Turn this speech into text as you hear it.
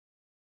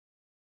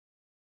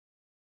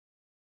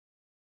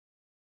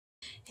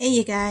Hey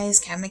you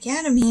guys,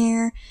 KattMcAdam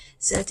here.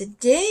 So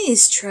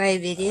today's try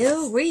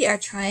video, we are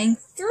trying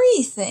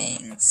 3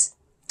 things.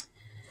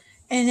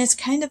 And it's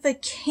kind of a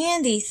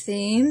candy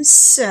theme,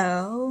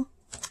 so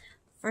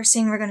first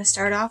thing we're going to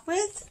start off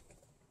with,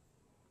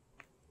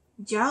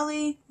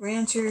 Jolly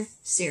Rancher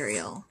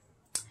cereal.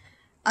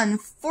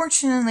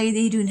 Unfortunately,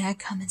 they do not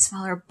come in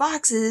smaller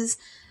boxes,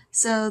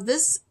 so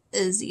this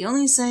is the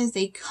only size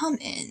they come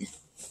in.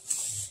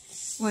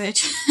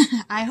 Which,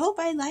 I hope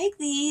I like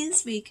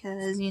these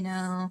because, you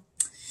know,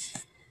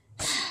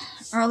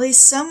 or at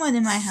least someone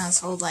in my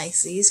household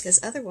likes these, because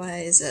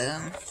otherwise,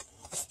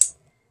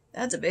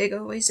 that's a big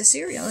old waste of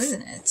cereal,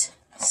 isn't it?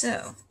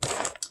 So,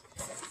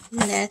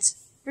 let's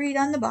read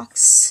on the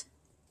box.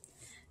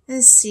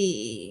 Let's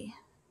see.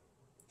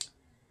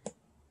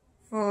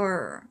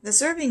 For the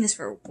serving is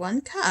for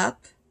 1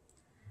 cup,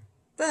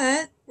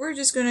 but we're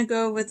just going to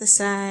go with the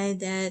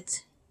side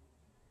that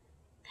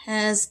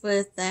has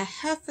with a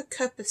half a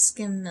cup of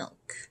skim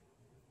milk.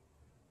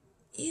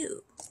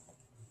 Ew.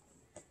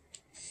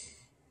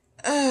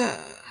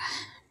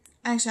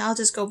 Actually, I'll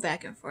just go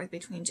back and forth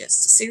between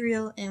just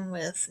cereal and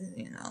with,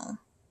 you know,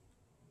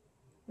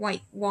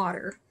 white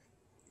water.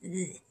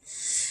 Ugh.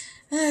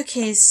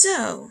 Okay,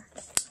 so,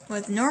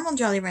 with normal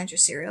Jolly Rancher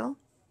cereal,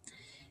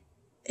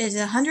 it's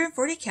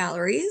 140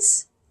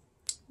 calories,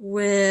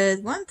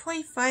 with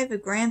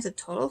 1.5 grams of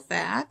total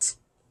fat,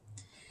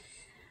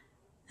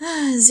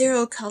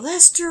 0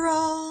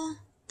 cholesterol,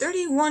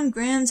 31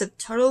 grams of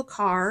total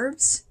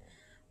carbs,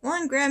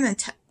 1 gram of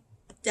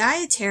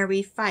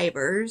dietary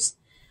fibers,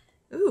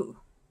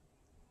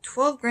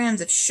 12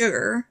 grams of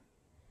sugar,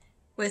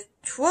 with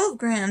 12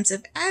 grams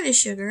of added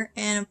sugar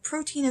and a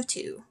protein of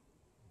 2.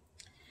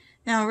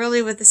 Now,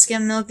 really, with the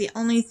skim milk, the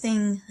only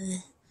thing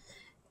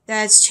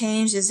that's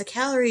changed is the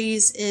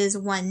calories is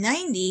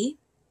 190,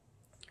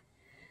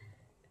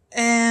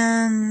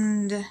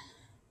 and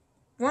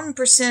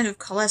 1% of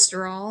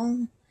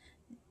cholesterol,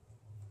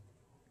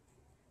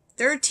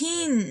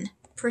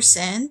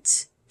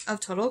 13% of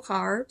total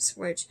carbs,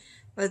 which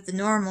with the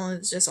normal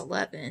is just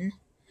 11.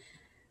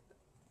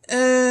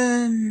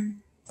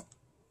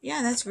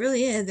 Yeah, that's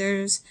really it.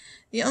 There's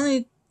the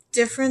only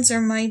difference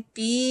there might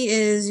be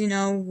is, you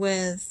know,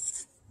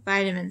 with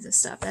vitamins and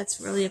stuff.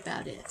 That's really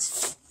about it.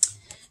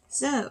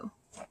 So,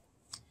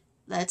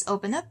 let's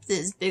open up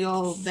this big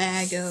old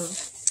bag of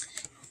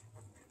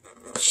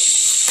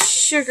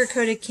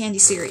sugar-coated candy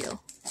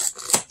cereal.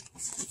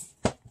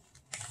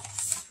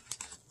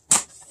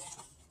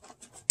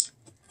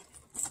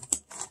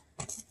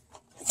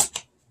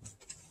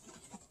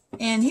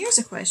 And here's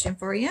a question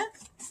for you.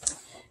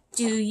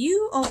 Do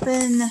you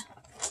open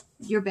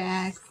your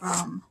bag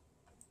from,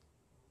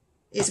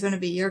 it's going to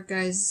be your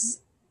guys',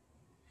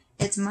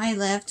 it's my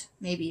left,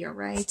 maybe you're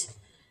right.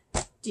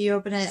 Do you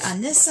open it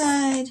on this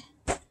side?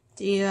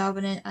 Do you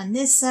open it on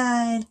this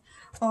side?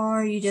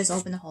 Or you just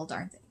open the whole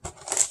darn thing?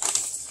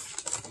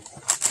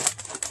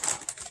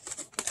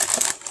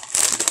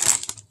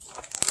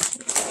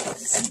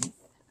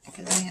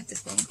 Because I have to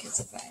think, because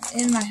if I'm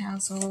in my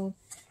household,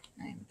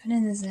 I'm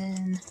putting this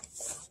in.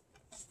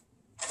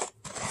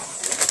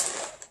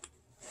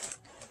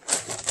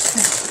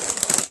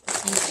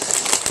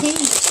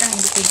 He's trying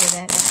to figure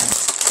that out.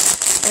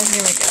 So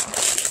here we go.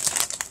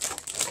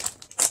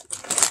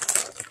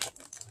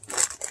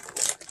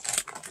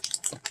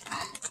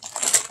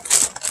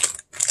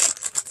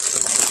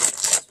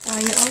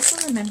 You also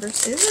remember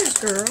scissors,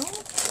 girl.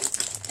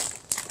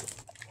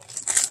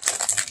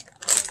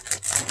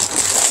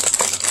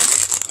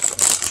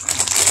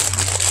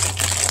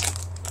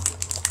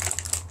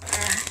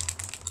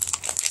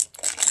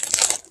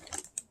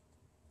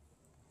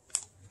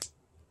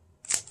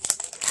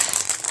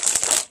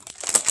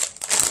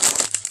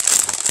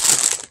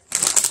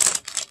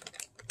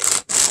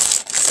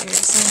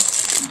 Seriously?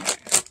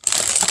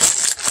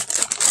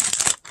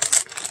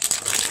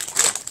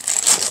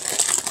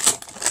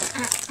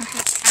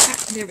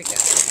 There we go. I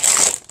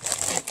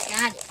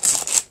got it.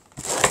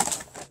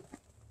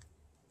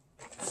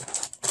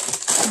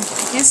 Okay, I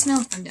can't smell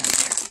it from down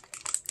there.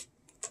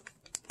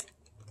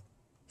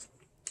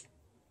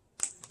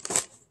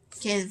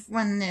 Okay,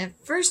 when it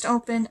first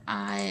opened,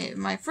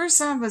 my first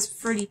thought was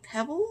Fruity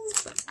Pebbles,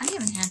 but I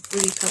haven't had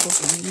Fruity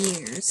Pebbles in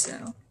years,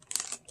 so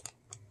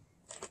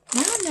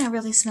now I'm not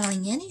really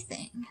smelling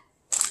anything.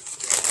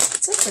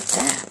 What's up with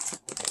that?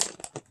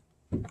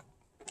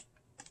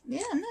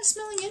 Yeah, I'm not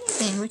smelling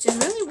anything, which is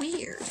really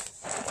weird.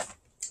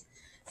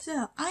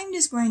 So, I'm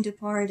just going to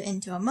pour it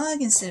into a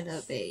mug instead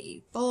of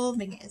a bowl,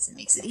 because it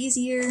makes it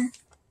easier.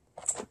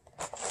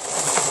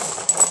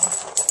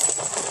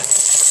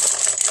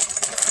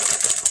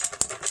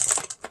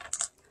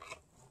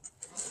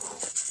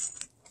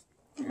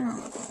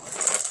 Oh,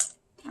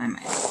 I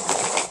might.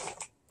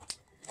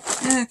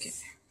 Okay.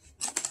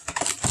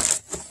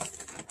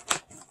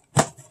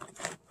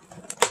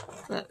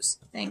 Close.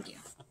 Thank you.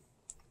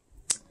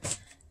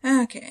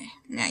 Okay,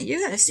 now you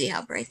gotta see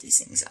how bright these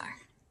things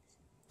are.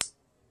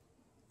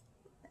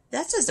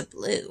 That's just a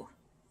blue.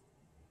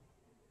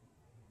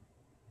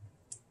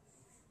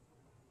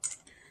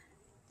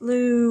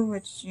 blue,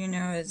 which, you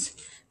know, is,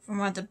 from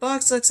what the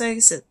box looks like,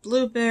 it says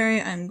blueberry.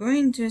 I'm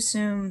going to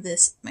assume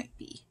this might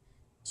be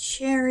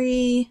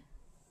cherry.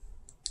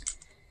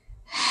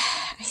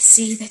 I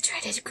see the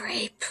dreaded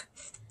grape.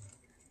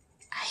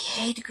 I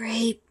hate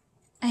grape.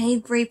 I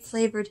hate grape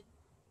flavored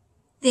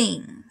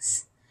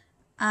things.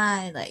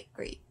 I like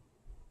grape.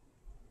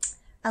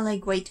 I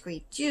like white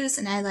grape juice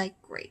and I like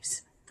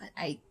grapes. But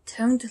I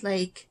don't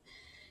like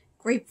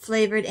grape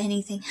flavored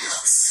anything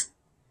else.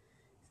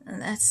 So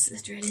that's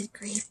the dreaded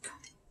grape.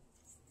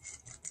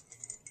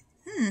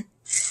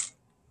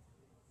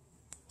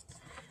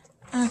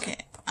 Okay,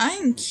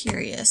 I'm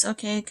curious,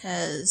 okay,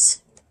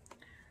 because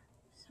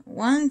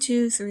 1,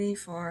 2, 3,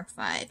 4,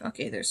 5.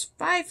 Okay, there's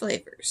 5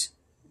 flavors.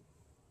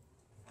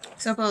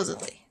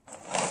 Supposedly.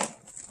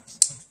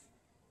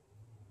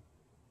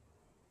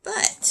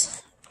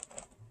 But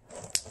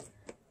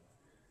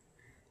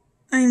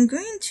I'm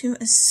going to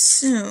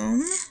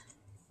assume,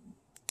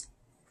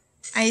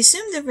 I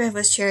assumed the red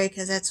was cherry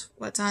because that's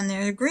what's on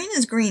there. The green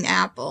is green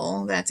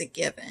apple, that's a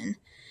given.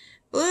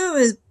 Blue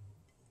is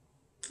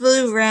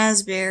blue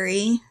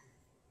raspberry.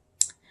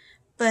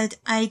 But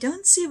I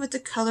don't see what the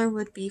color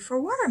would be for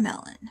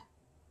watermelon.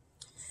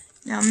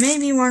 Now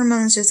maybe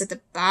watermelon's just at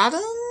the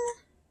bottom?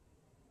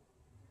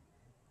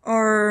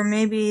 Or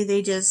maybe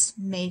they just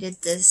made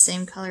it the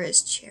same color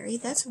as cherry?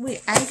 That's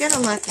weird. I gotta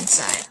look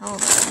inside.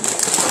 Hold on.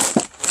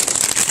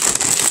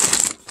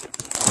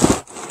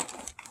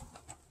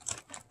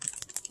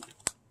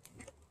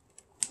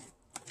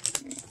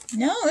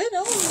 No, it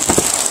don't.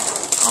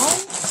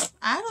 Oh,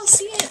 I don't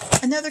see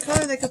it. Another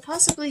color that could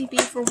possibly be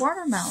for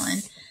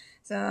watermelon.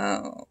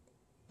 So,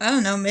 I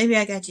don't know. Maybe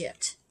I got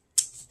gypped.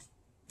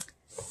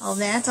 Oh,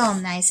 that's all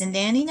nice and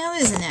dandy now,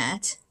 isn't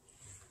it?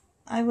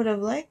 I would have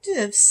liked to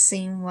have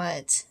seen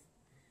what,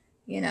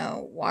 you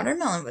know,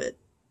 watermelon would have,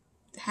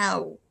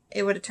 how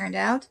it would have turned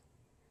out.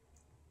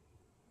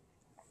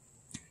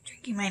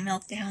 Drinking my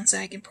milk down so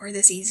I can pour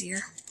this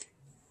easier.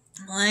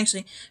 Well,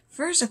 actually,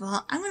 first of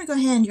all, I'm going to go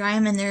ahead and try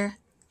them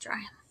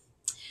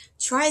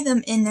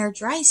in their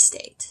dry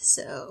state.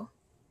 So,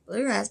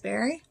 blue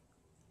raspberry.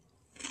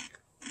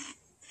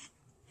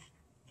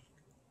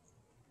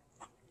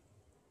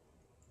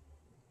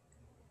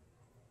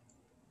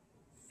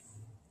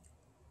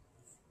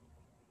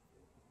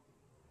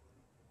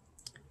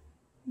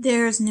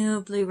 There's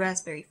no blue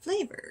raspberry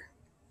flavor.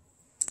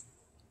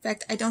 In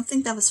fact, I don't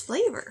think that was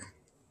flavor.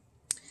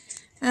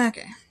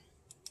 Okay.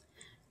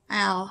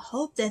 I'll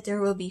hope that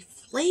there will be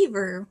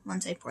flavor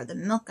once I pour the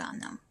milk on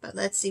them. But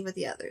let's see with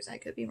the others. I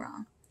could be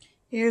wrong.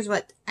 Here's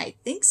what I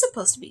think's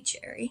supposed to be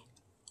cherry.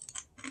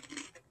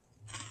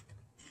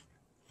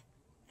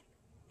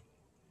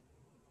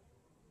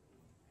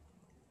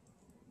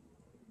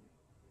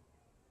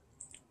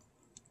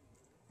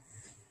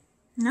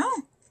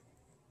 No.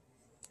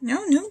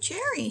 No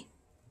cherry.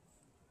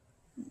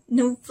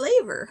 No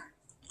flavor.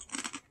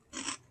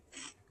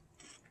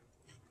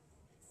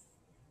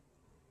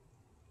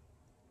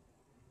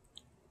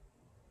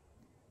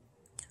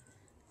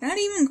 Not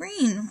even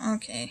green.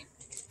 Okay.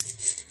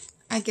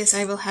 I guess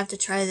I will have to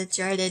try the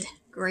dreaded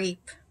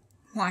grape.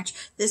 Watch.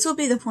 This will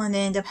be the one that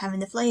end up having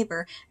the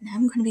flavor, and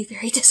I'm going to be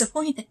very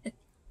disappointed.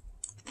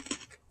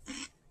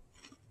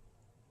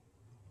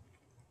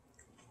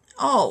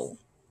 Oh.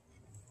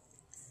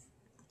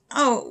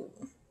 Oh.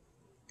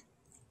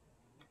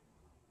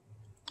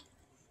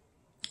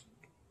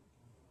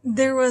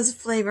 There was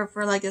flavor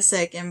for like a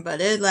second,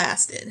 but it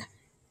lasted.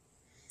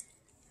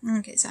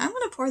 Okay, so I'm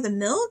going to pour the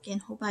milk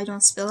and hope I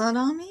don't spill it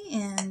on me,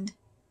 and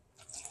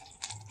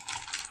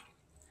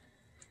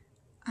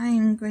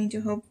I'm going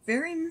to hope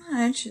very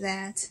much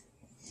that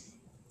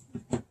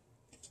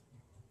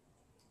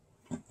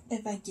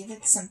if I give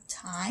it some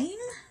time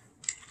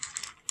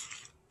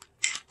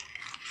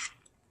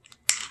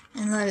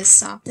and let it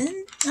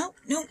soften. No,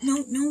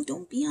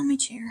 don't be on my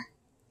chair.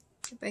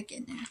 Get back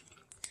in there.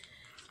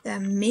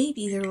 That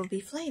maybe there will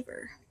be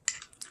flavor.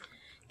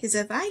 Because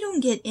if I don't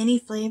get any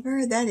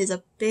flavor, that is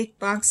a big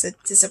box of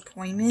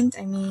disappointment.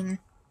 I mean,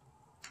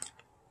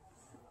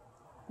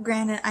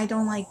 granted, I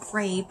don't like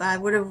grape. I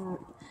would have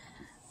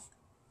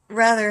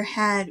rather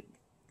had...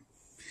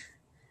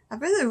 I'd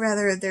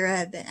rather there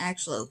had been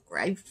actual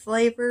grape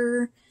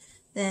flavor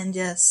than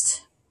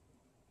just...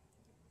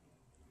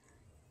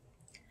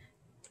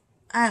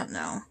 I don't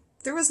know.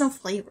 There was no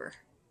flavor.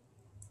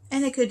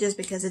 And it could just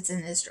because it's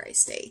in this dry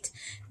state.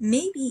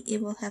 Maybe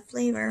it will have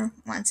flavor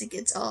once it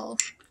gets all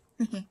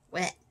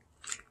wet.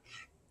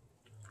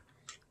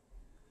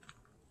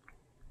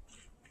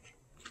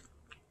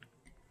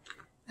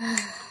 I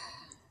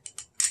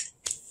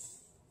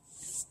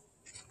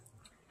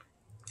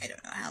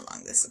don't know how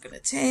long this is going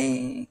to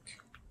take.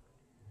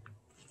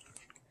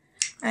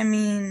 I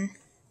mean...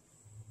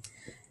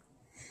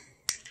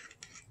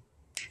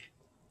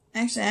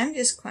 Actually, I'm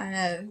just kind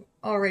of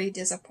already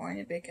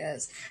disappointed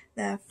because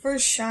that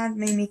first shot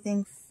made me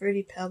think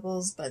Fruity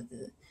Pebbles, but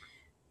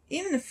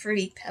even the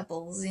Fruity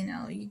Pebbles, you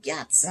know, you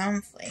got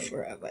some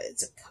flavor of what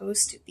it's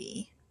supposed to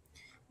be.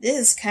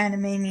 This kind of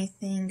made me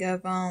think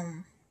of,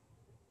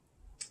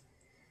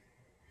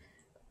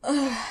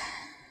 Ugh.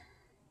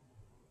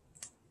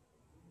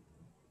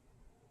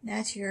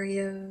 Not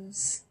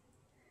Cheerios.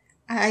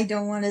 I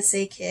don't want to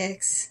say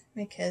Kix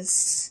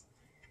because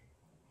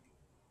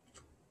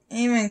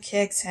even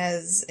Kix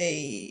has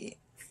a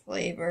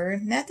flavor.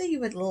 Not that you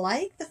would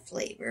like the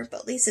flavor,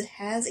 but at least it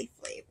has a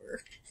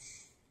flavor.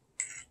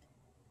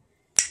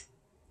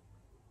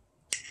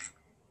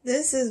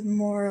 This is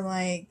more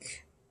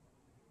like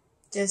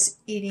just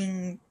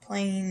eating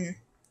plain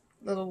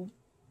little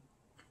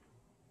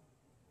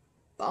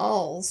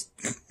balls.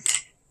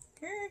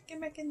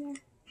 Get back in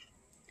there.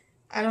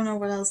 I don't know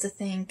what else to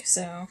think,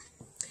 so...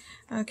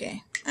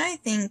 Okay, I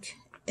think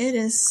it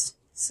is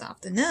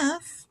soft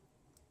enough.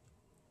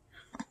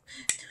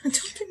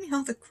 Don't give me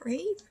all the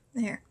crepe.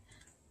 There.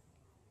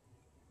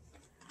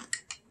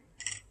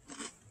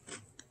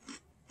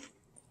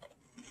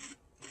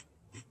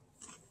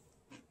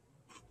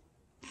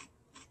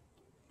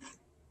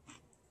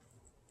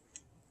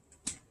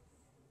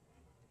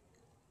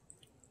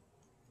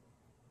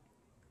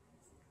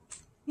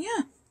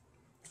 Yeah.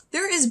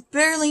 There is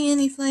barely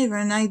any flavor,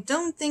 and I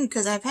don't think,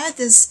 because I've had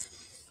this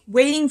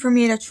waiting for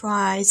me to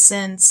try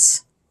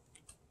since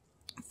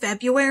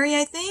February,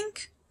 I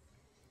think.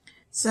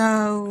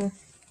 So,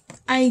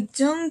 I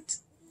don't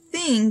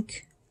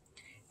think,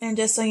 and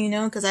just so you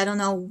know, because I don't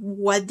know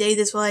what day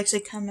this will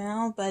actually come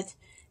out, but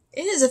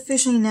it is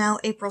officially now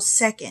April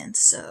 2nd,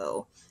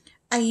 so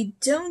I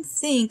don't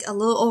think a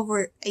little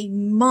over a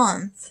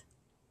month,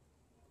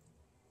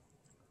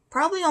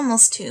 probably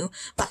almost 2,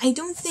 but I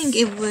don't think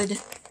it would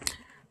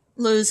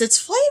lose its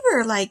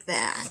flavor like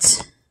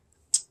that.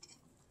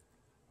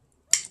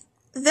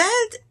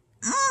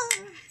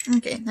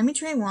 Okay, let me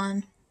try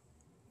one.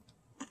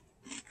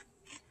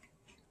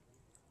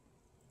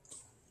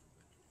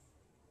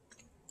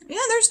 Yeah,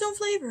 there's no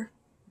flavor.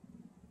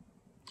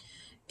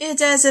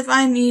 It's as if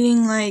I'm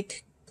eating,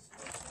 like,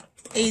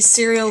 a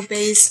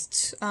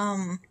cereal-based,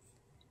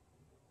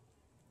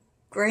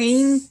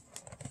 grain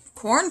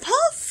corn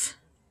puff?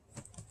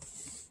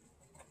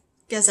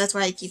 Guess that's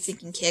why I keep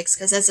thinking Kix,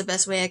 because that's the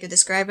best way I could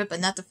describe it, but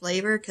not the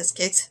flavor, because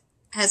Kix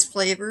has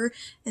flavor,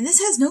 and this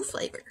has no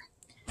flavor.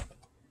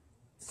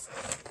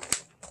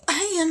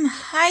 I am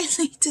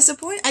highly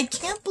disappointed. I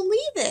can't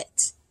believe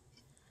it.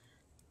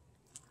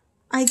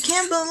 I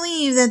can't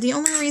believe that the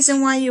only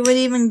reason why you would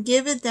even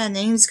give it that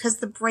name is because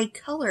the bright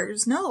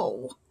colors.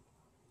 No.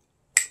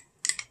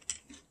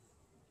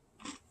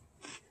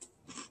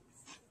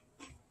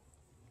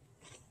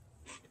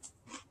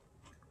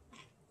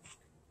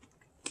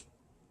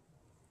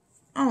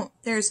 Oh,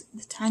 there's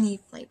the tiny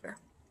flavor.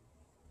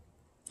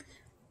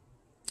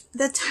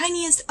 The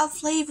tiniest of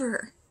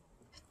flavor.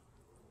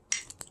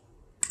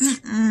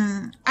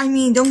 I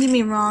mean, don't get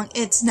me wrong,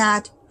 it's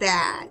not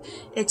bad.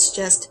 It's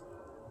just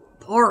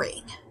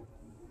boring.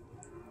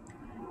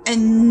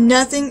 And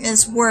nothing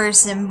is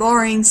worse than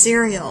boring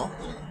cereal.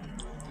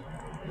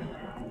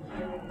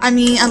 I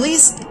mean, at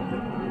least...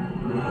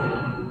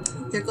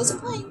 There goes a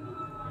plane.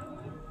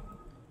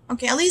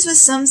 Okay, at least with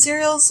some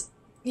cereals,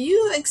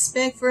 you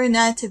expect for it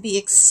not to be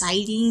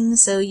exciting,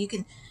 so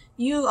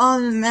you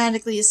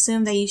automatically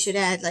assume that you should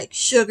add, like,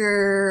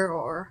 sugar,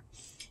 or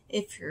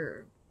if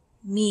you're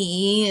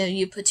me,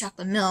 you put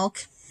chocolate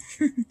milk.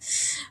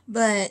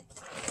 But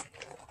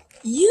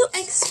you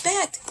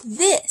expect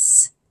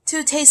this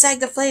to taste like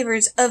the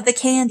flavors of the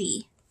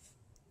candy.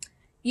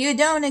 You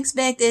don't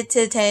expect it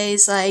to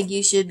taste like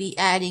you should be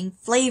adding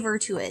flavor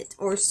to it,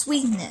 or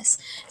sweetness.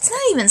 It's not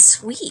even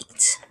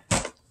sweet.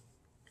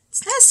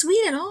 It's not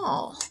sweet at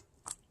all.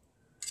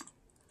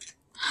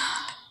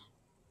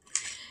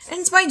 And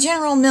it's by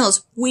General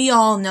Mills. We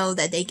all know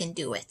that they can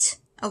do it.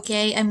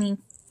 Okay? I mean,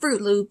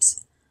 Fruit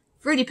Loops,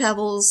 Fruity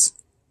Pebbles.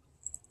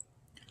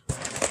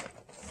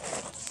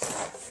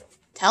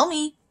 Tell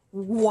me,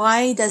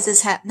 why does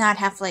this not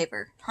have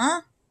flavor?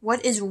 Huh?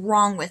 What is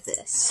wrong with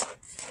this?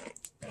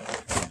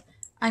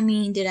 I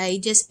mean, did I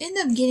just end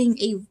up getting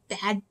a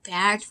bad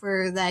batch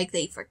where, like,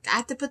 they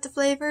forgot to put the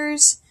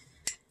flavors?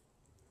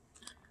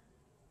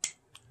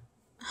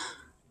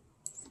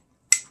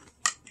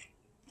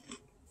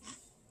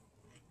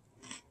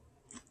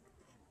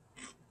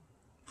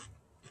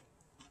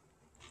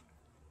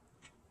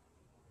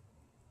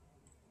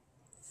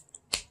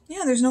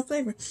 Yeah, there's no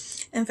flavor.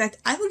 In fact,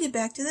 I will get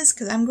back to this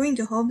because I'm going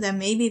to hope that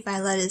maybe if I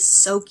let it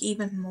soak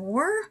even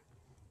more,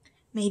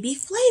 maybe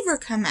flavor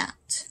come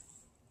out.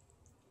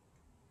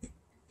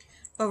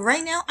 But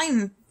right now,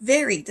 I'm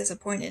very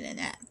disappointed in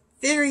that.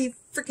 Very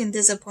freaking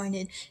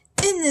disappointed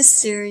in this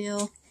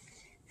cereal.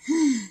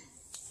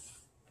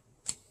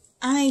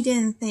 I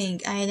didn't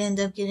think I'd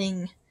end up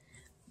getting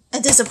a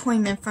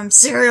disappointment from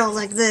cereal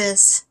like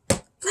this.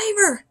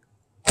 Flavor!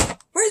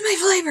 Where's my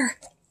flavor?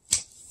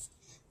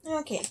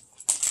 Okay.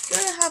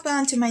 Gonna hop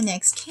on to my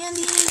next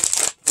candy.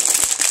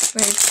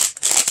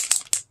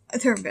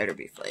 Wait, there better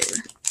be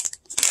flavor.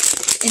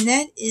 And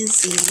that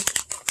is the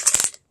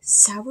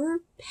Sour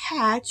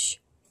Patch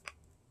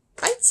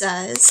Bite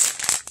Size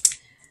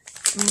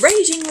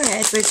Raging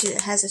Red, which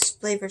has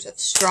flavors of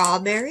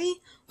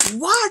strawberry,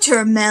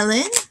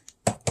 watermelon,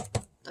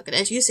 look at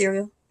that, you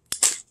cereal,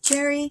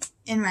 cherry,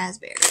 and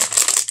raspberry.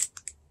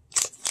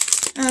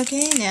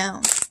 Okay,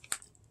 now,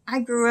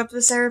 I grew up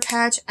with Sour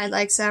Patch. I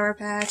like Sour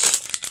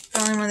Patch.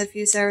 Probably one of the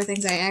few sour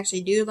things I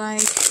actually do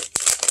like.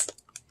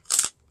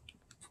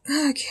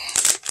 Okay.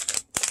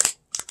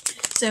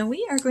 So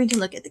we are going to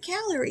look at the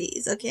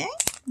calories, okay?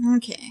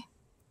 Okay.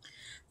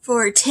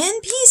 For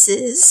 10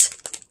 pieces,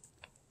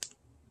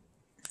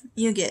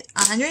 you get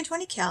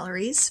 120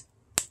 calories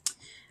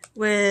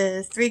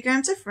with 3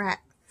 grams of 3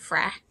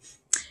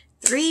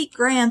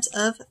 grams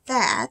of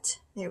fat.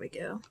 There we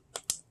go.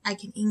 I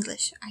can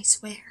English, I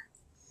swear.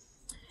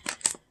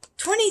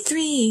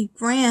 23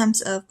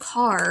 grams of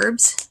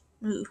carbs.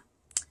 Ooh.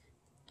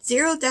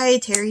 0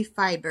 dietary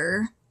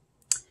fiber.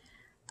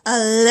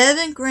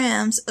 11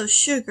 grams of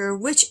sugar,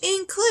 which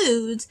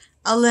includes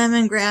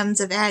 11 grams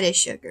of added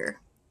sugar.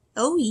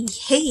 Oh,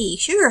 hey,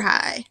 sugar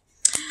high.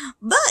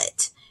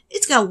 But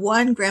it's got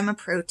 1 gram of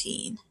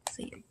protein.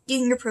 So you're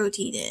getting your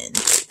protein in.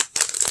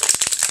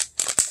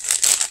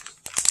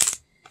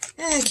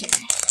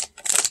 Okay.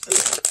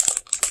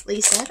 At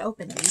least that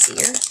opened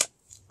easier.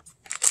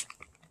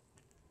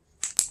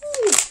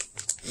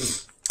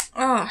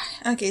 Oh,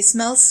 okay,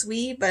 smells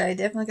sweet, but I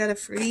definitely got a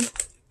free.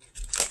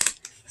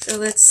 So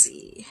let's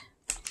see.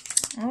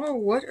 Oh,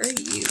 what are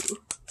you?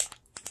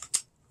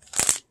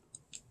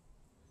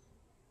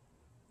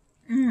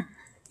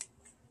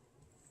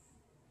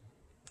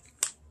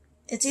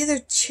 It's either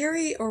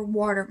cherry or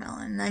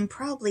watermelon. I'm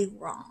probably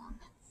wrong.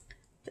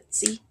 But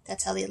see,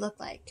 that's how they look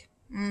like.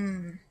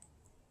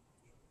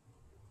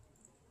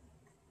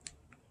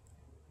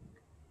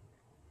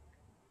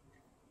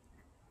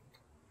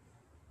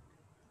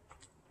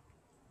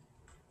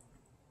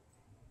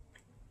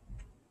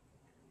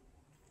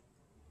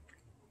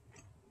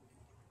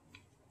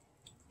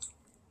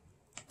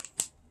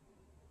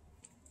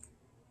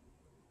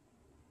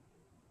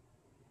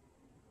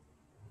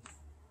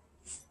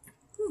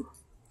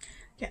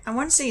 Yeah, I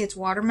want to say it's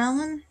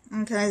watermelon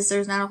because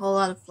there's not a whole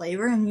lot of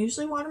flavor, and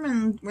usually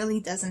watermelon really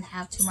doesn't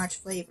have too much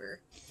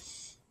flavor.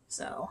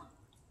 So,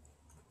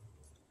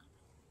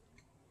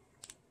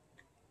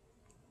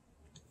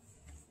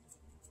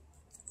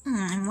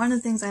 and one of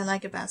the things I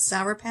like about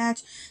Sour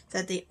Patch is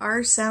that they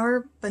are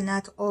sour, but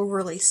not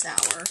overly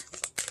sour.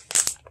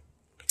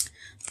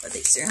 But they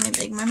certainly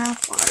make my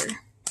mouth water.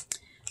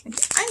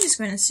 Okay, I'm just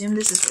going to assume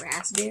this is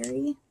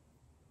raspberry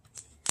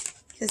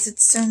because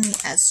it's certainly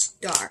as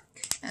dark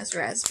as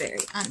raspberry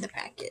on the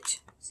package.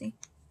 See?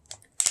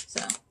 So.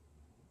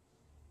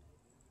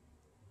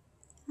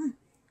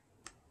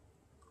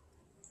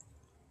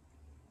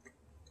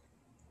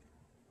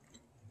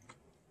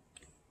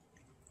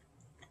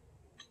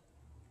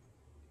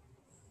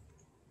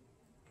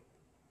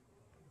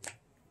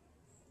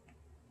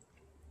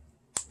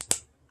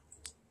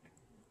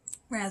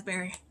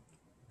 Raspberry.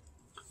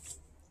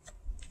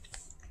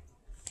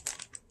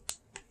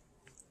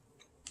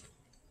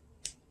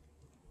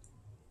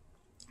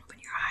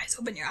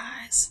 Open your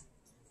eyes.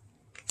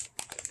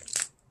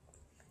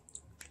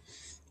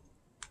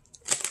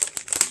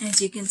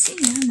 As you can see,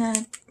 I'm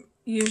not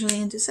usually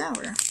into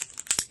sour.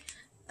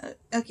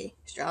 Okay,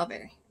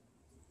 strawberry.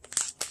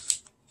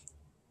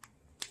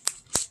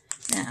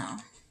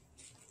 Now,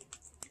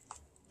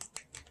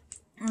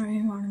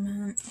 alright,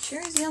 watermelon.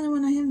 Cherry's the only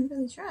one I haven't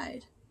really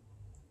tried.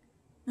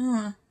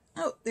 Oh,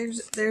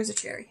 there's a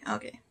cherry.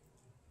 Okay,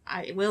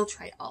 I will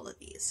try all of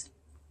these.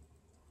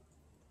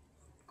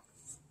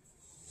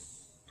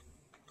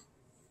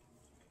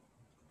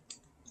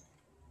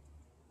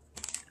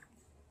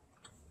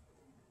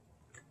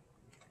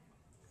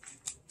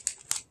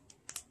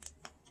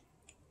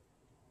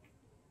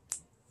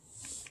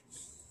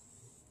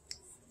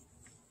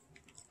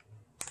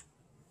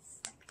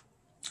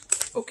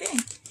 Okay.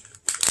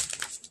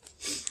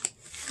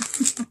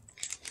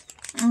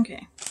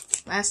 Okay.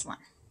 Last one.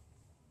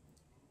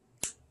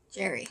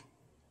 Cherry.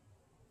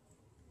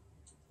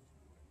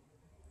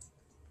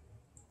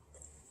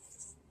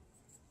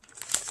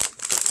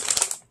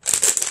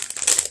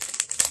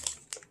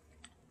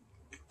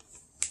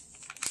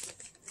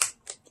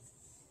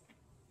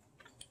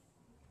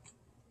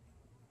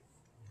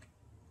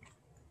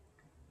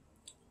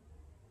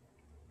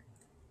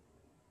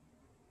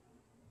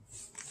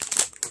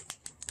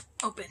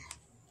 Open.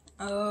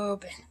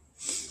 Open.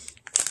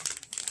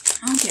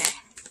 Okay.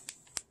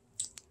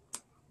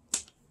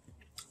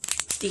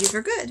 These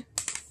are good.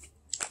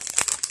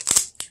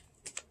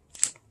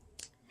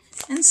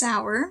 And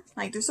sour,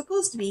 like they're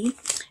supposed to be,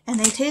 and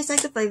they taste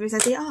like the flavors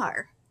that they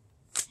are.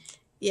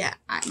 Yeah,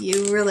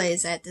 you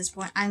realize at this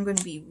point I'm going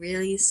to be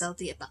really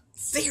salty about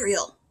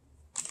cereal.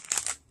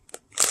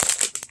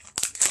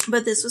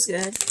 But this was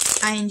good.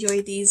 I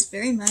enjoyed these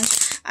very much.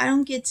 I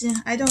don't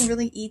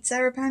really eat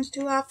Sour Patch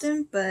too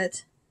often,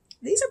 but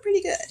these are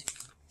pretty good.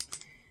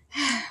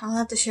 I'll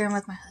have to share them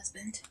with my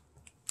husband.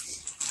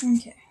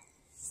 Okay.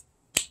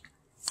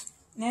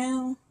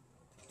 Now,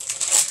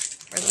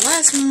 for the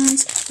last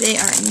ones, they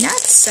are not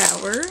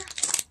sour,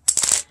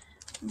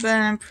 but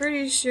I'm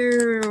pretty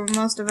sure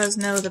most of us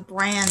know the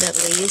brand at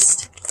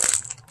least.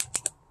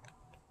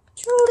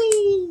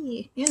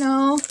 Trolli! You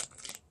know,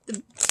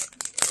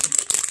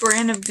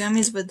 brand of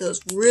gummies with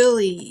those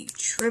really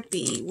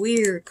trippy,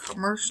 weird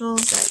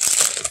commercials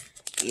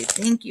that you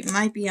think you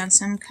might be on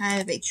some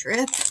kind of a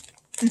trip.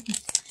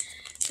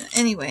 So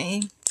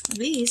anyway,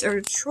 these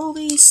are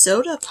Trolli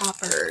soda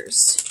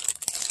poppers,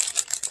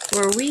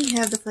 where we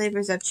have the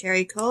flavors of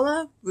cherry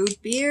cola,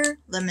 root beer,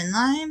 lemon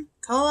lime,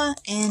 cola,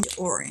 and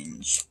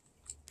orange.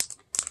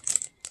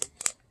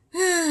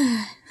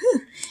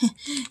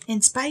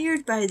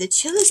 Inspired by the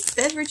chillest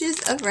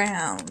beverages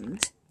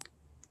around.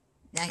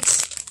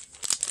 Nice.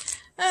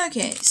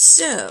 Okay,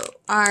 so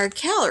our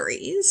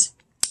calories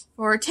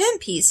for 10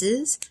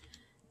 pieces,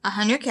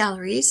 100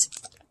 calories,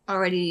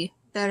 already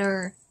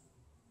better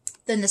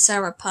than the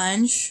sour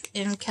punch,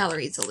 in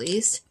calories at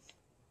least.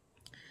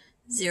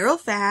 0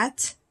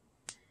 fat,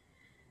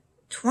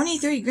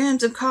 23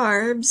 grams of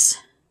carbs,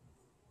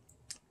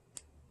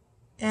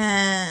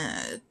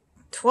 and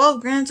 12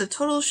 grams of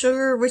total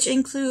sugar, which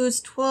includes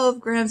 12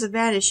 grams of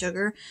added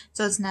sugar,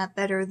 so it's not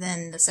better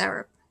than the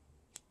sour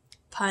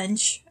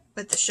punch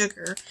with the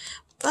sugar,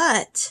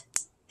 but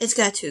it's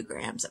got 2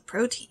 grams of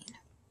protein.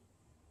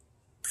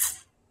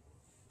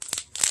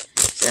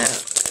 So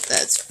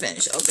let's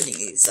finish opening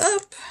these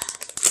up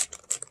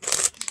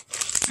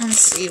and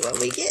see what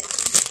we get.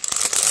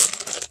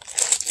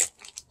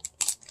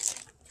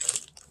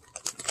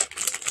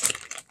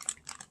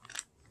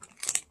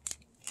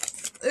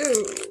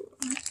 Ooh,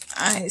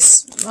 I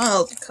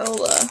smelled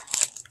cola.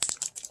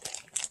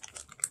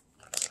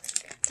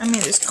 I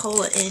mean, there's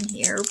cola in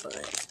here, but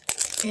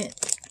it...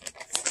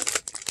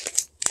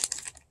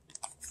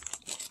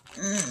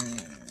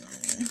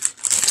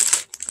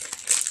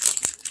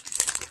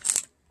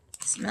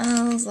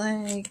 smells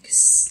like...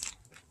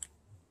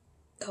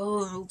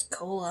 oh,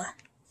 cola.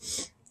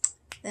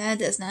 That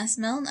does not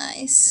smell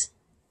nice.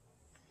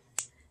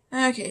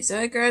 Okay, so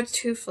I grabbed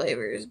 2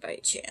 flavors by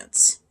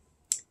chance.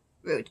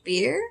 Root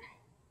beer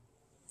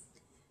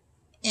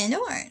and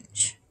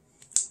orange.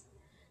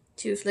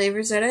 2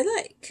 flavors that I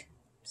like.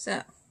 So,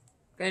 I'm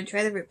going to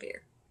try the root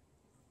beer.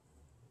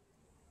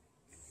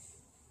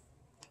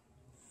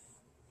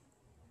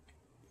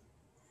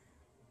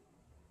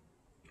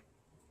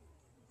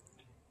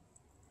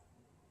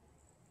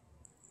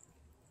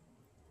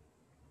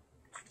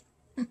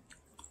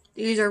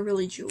 These are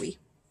really chewy.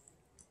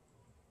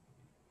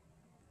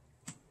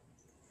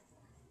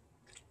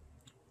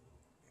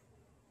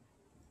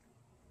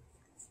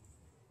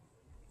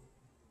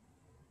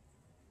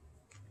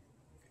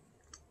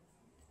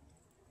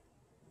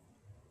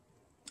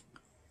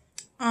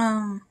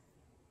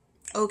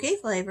 Okay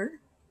flavor.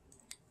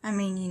 I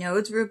mean, you know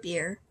it's root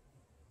beer.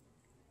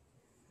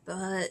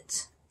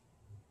 But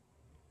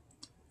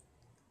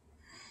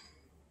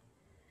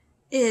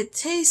it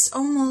tastes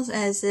almost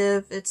as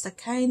if it's the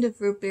kind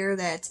of root beer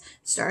that's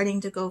starting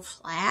to go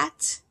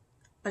flat,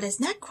 but it's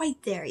not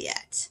quite there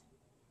yet.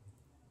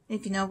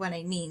 If you know what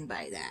I mean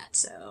by that,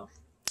 so.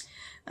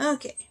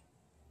 Okay.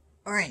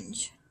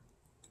 Orange.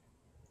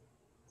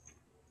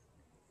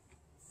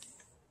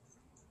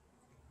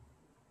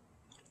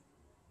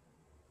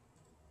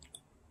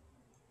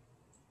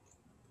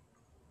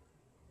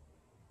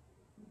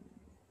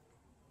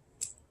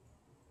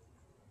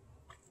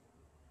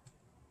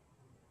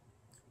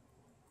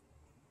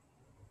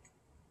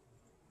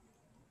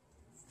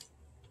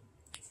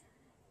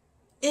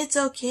 It's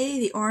okay,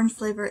 the orange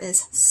flavor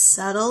is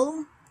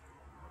subtle,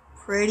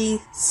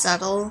 pretty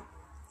subtle,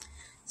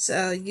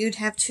 so you'd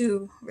have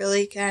to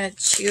really kind of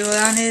chew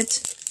on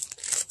it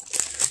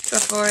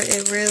before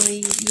you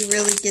really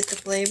get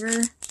the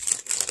flavor.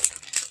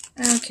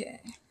 Okay,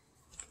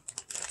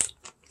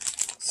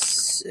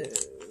 so,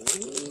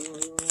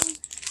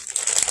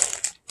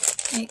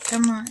 hey,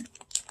 come on,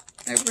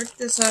 I worked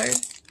this hard.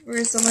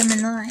 Where's the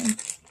lemon lime?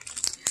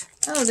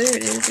 Oh, there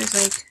it is, there's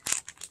like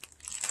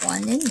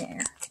 1 in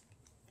there.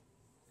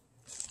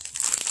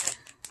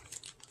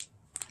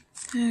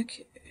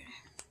 Okay.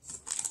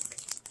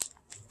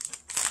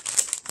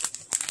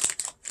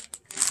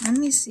 Let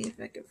me see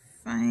if I can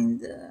find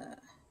the...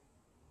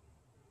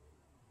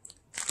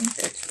 I think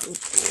that's root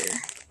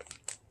beer.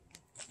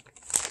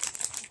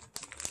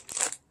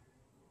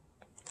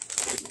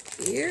 Root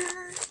beer?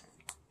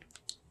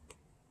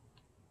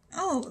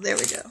 Oh, there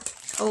we go.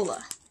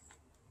 Cola.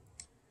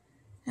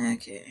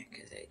 Okay,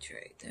 because I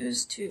tried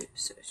those 2,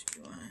 so it should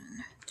be 1,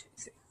 2,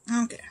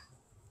 3. Okay.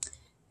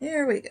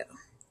 There we go.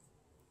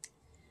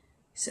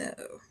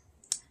 So,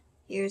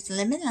 here's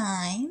lemon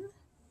lime.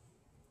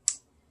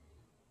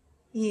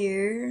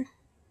 Here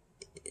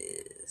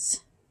is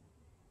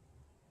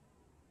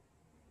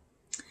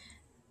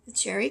the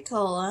cherry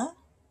cola.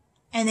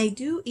 And they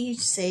do each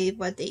say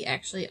what they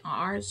actually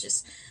are. It's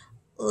just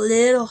a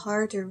little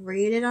hard to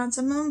read it on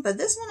some of them. But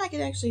this one I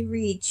could actually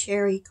read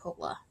cherry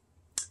cola.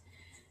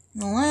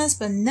 And last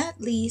but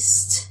not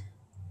least,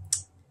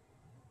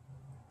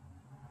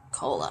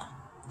 cola.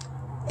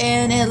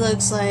 And it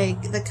looks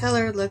like, the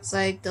color looks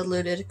like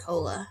diluted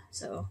cola.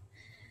 So,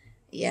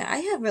 yeah, I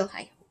have real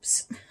high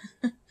hopes.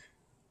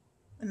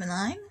 Lemon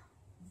lime.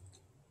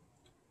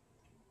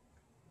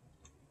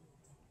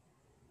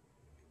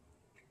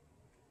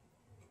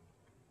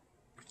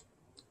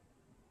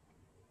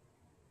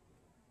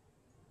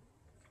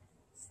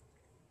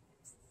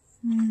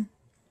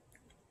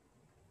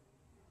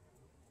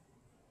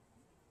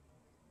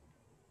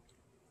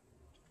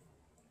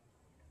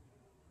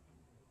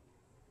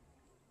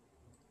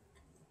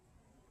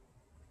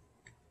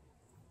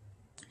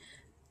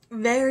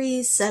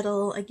 Very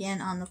subtle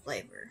again on the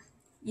flavor.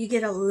 You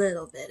get a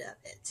little bit of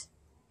it.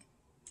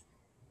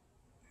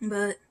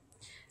 But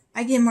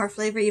I get more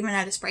flavor even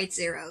out of Sprite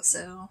Zero,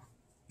 so.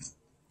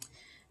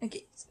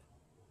 Okay, so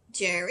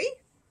cherry.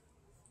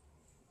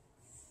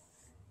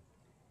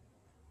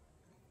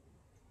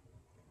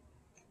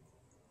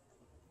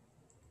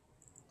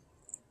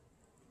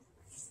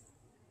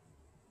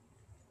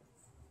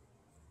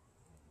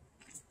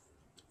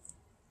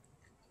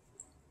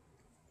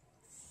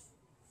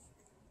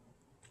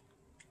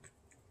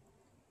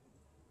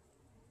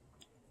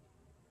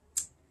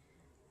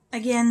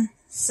 Again,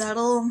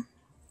 subtle,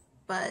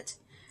 but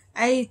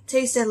I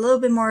tasted a little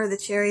bit more of the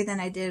cherry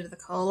than I did of the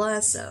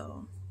cola,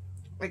 so,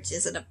 which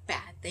isn't a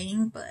bad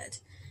thing, but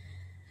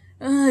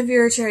if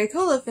you're a cherry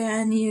cola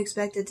fan, you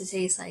expect it to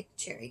taste like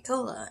cherry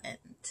cola, and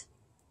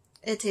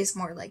it tastes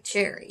more like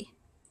cherry.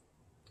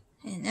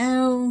 And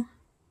now,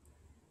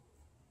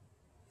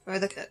 for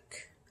the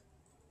Coke.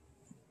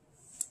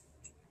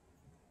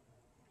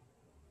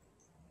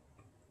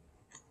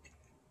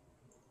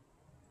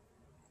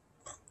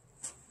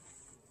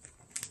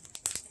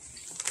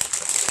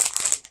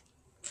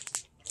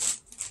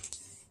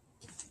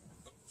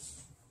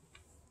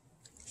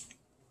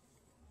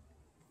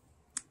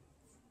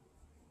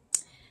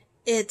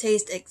 It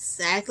tastes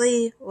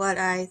exactly what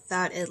I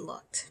thought it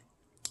looked.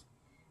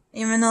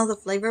 Even though the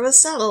flavor was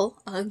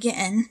subtle,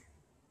 again,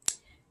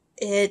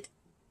 I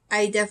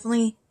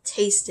definitely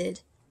tasted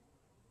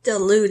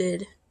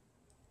diluted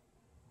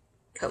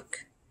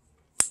Coke.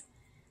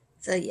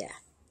 So yeah.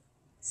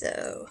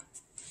 So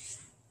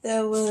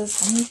that was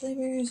how many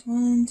flavors?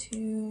 1,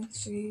 2,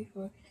 3,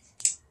 4.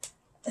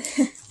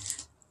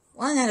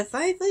 1 out of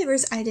 5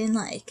 flavors I didn't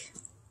like.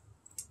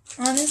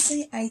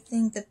 Honestly, I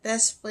think the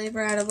best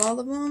flavor out of all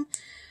of them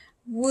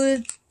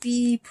would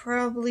be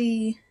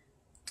probably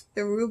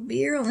the root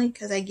beer, only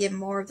because I get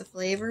more of the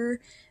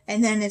flavor.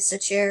 And then it's the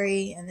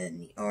cherry, and then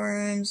the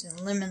orange, and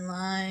lemon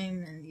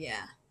lime, and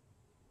yeah.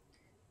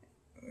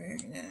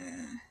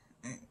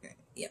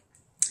 Yep.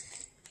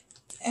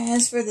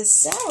 As for the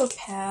sour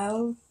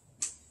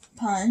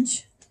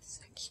punch,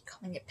 I keep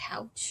calling it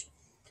pouch.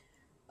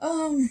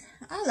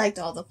 I liked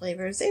all the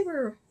flavors. They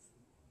were...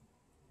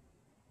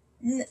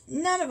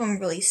 none of them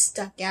really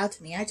stuck out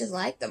to me. I just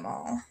liked them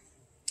all.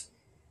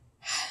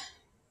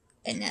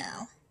 And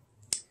now,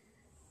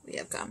 we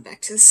have gone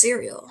back to the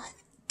cereal.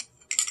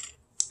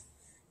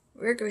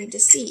 We're going to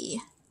see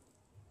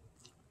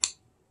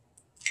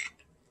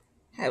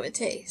how it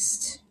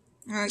tastes.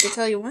 I can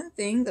tell you one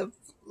thing, the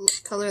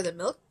color of the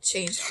milk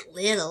changed a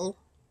little.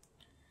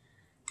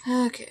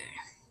 Okay,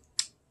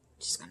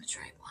 just gonna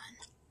try one.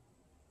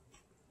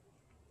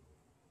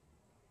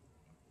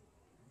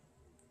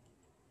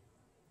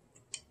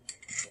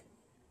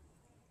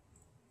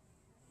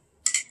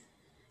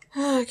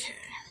 Okay,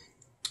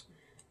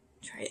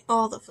 try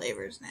all the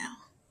flavors now.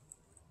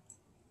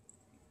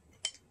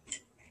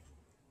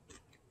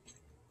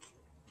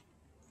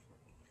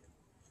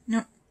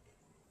 Nope.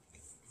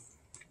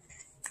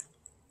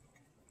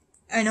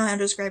 I know how to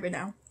describe it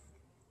now.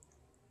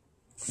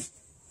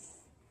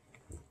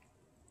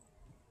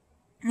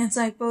 It's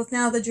like both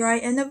now the dry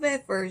and the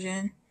wet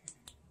version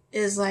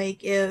is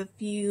like if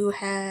you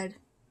had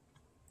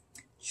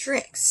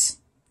Trix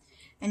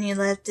and you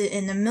left it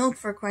in the milk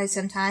for quite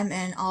some time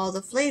and all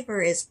the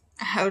flavor is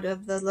out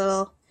of the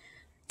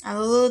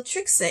little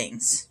Trix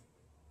things.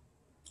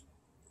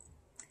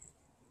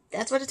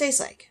 That's what it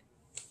tastes like.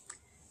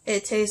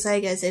 It tastes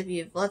like as if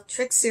you've left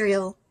Trix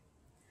cereal,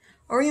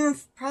 or even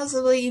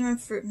possibly even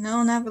fruit.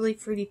 No, not really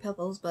Fruity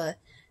Pebbles, but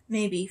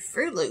maybe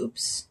Fruit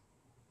Loops.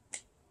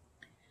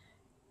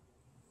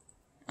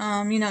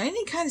 You know,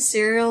 any kind of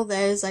cereal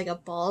that is like a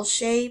ball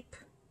shape,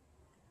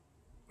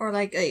 or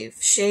like a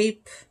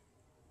shape,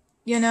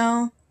 you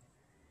know,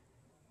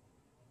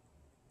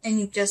 and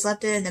you've just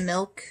left it in the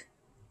milk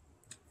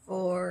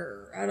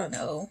for, I don't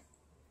know,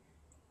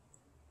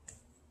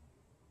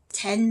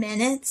 10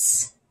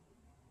 minutes.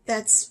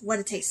 That's what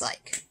it tastes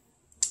like.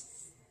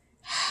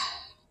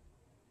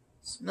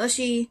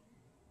 Smushy,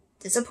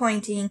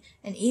 disappointing,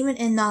 and even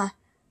in the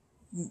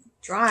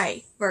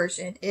dry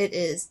version, it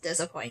is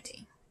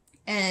disappointing.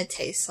 And it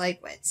tastes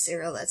like wet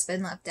cereal that's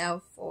been left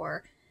out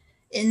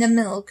in the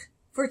milk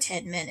for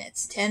 10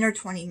 minutes, 10 or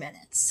 20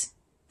 minutes.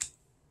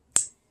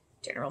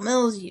 General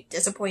Mills, you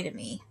disappointed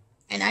me.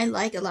 And I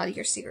like a lot of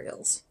your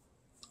cereals,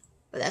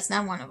 but that's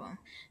not one of them.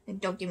 And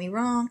don't get me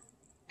wrong,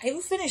 I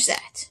will finish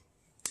that.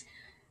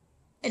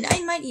 And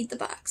I might eat the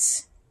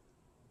box.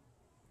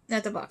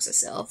 Not the box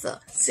itself,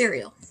 the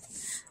cereal.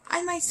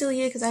 I might still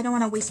eat it because I don't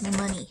want to waste my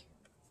money.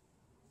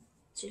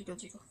 Jiggle,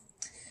 jiggle.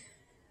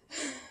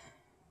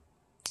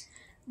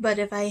 But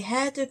if I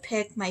had to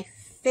pick my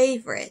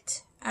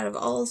favorite out of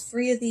all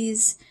 3 of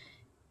these,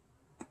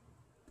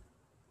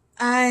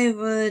 I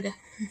would...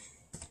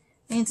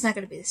 it's not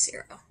going to be the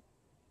cereal.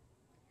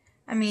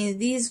 I mean,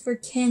 these were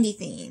candy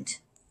themed.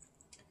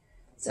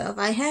 So if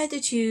I had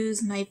to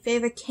choose my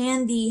favorite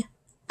candy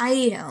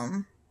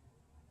item,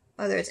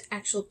 whether it's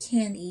actual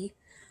candy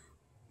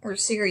or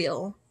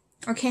cereal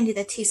or candy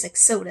that tastes like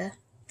soda,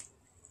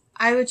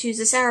 I would choose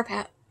the Sour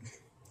Patch.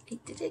 I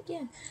did it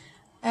again.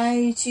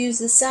 I choose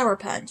the Sour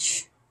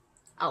Punch.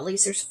 At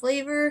least there's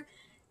flavor,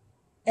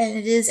 and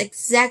it is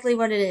exactly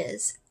what it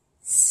is.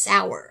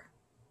 Sour.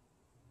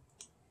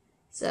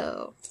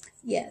 So,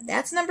 yeah,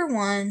 that's number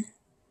 1.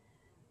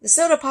 The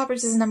Soda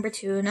Poppers is number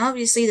 2, and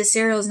obviously the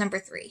cereal is number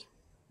 3.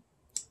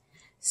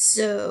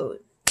 So,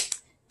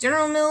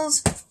 General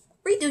Mills,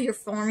 redo your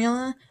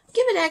formula.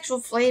 Give it actual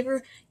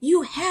flavor.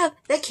 You have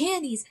the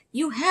candies.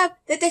 You have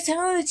the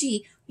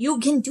technology. You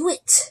can do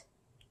it.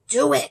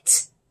 Do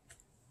it.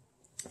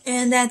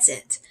 And that's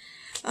it.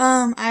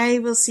 I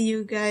will see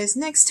you guys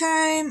next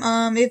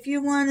time. If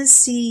you want to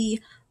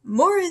see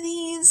more of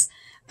these,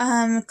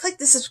 click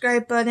the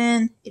subscribe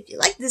button. If you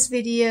like this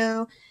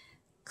video,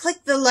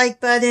 click the like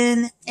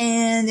button.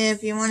 And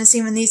if you want to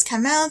see when these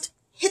come out,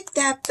 hit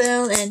that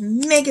bell and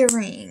make it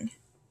ring.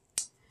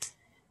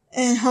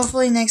 And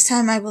hopefully next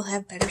time I will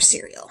have better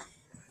cereal.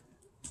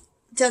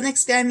 Until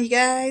next time, you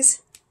guys.